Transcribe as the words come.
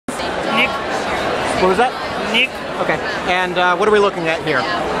What was that? Nick. Okay. And what are we looking at here?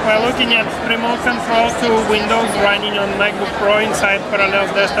 We're looking at remote control to Windows running on MacBook Pro inside Parallels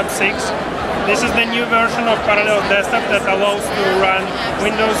Desktop 6. This is the new version of Parallels Desktop that allows to run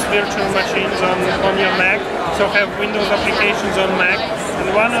Windows virtual machines on your Mac, so have Windows applications on Mac. And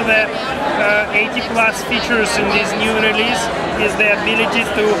one of the 80+ features in this new release is the ability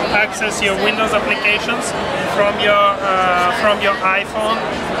to access your Windows applications from your iPhone,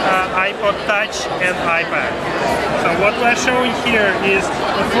 iPod Touch, and iPad. So what we're showing here is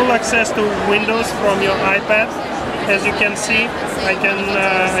the full access to Windows from your iPad. As you can see, I can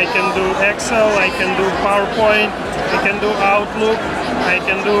do Excel, I can do PowerPoint, I can do Outlook, I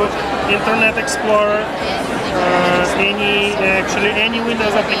can do Internet Explorer, any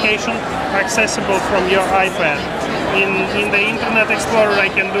Windows application accessible from your iPad. In the Internet Explorer, I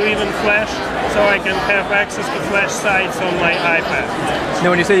can do even Flash, so I can have access to Flash sites on my iPad. Now,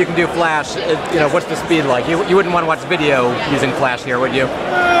 when you say you can do Flash, what's the speed like? You wouldn't want to watch video using Flash here, would you?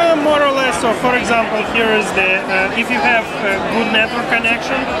 More or less. So, for example, here is the if you have a good network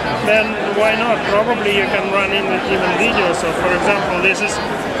connection, then why not? Probably you can run in even video. So, for example, this is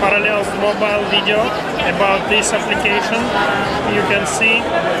Parallels mobile video about this application. You can see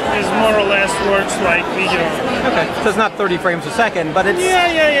it more or less works like video. Okay, so it's not 30 frames a second, but it's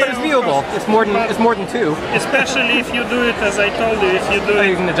but it's viewable. It's more than 2. Especially if you do it, as I told you, if you do it,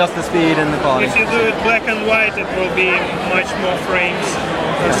 you can adjust the speed and the quality. If you do it black and white, it will be much more frames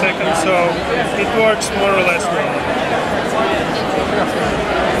per second. So it works more or less well.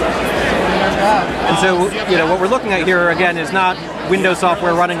 And so, what we're looking at here again is not Windows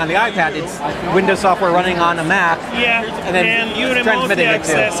software running on the iPad, it's Windows software running on a Mac. Yeah, and you remotely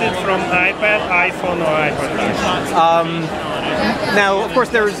access it from iPad, iPhone, or iPod Touch. Now, of course,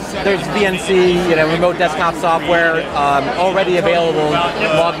 there's VNC, remote desktop software already available.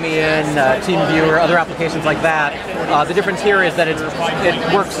 LogMeIn, TeamViewer, other applications like that. The difference here is that it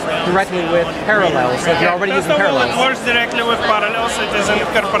works directly with Parallels. So if you're already using Parallels, it works directly with Parallels. It is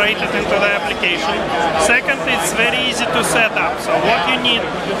incorporated into the application. Second, it's very easy to set up. So what you need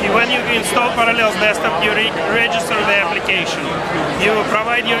when you install Parallels Desktop, you register the application. You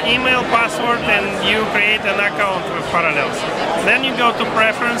provide your email, password, and you create an account with Parallels. Then you go to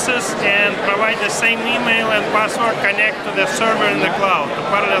Preferences and provide the same email and password, connect to the server in the cloud, the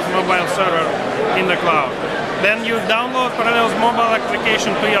Parallels mobile server in the cloud. Then you download Parallels mobile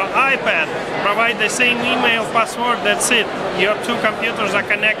application to your iPad, provide the same email, password, that's it. Your two computers are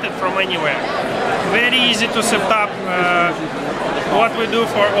connected from anywhere. Very easy to set up. What we do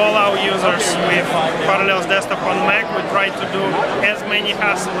for all our users with Parallels Desktop on Mac, we try to do as many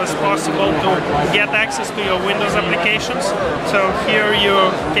hassle as possible to get access to your Windows applications. So here you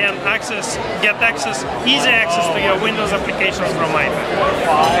can get easy access to your Windows applications from iPad.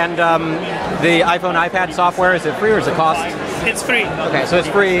 And the iPhone, iPad software, is it free or is it cost? It's free. Okay, so it's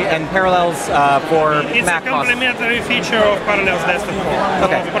free, and Parallels for it's Mac a complementary feature of Parallels Desktop 4.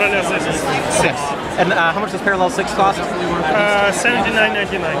 Okay. Parallels 6. And how much does Parallels 6 cost?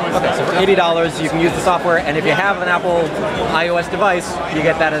 $79.99. Okay, so for $80 you can use the software, and if you have an Apple iOS device, you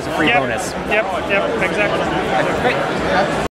get that as a free bonus. Yep, exactly. Okay, great.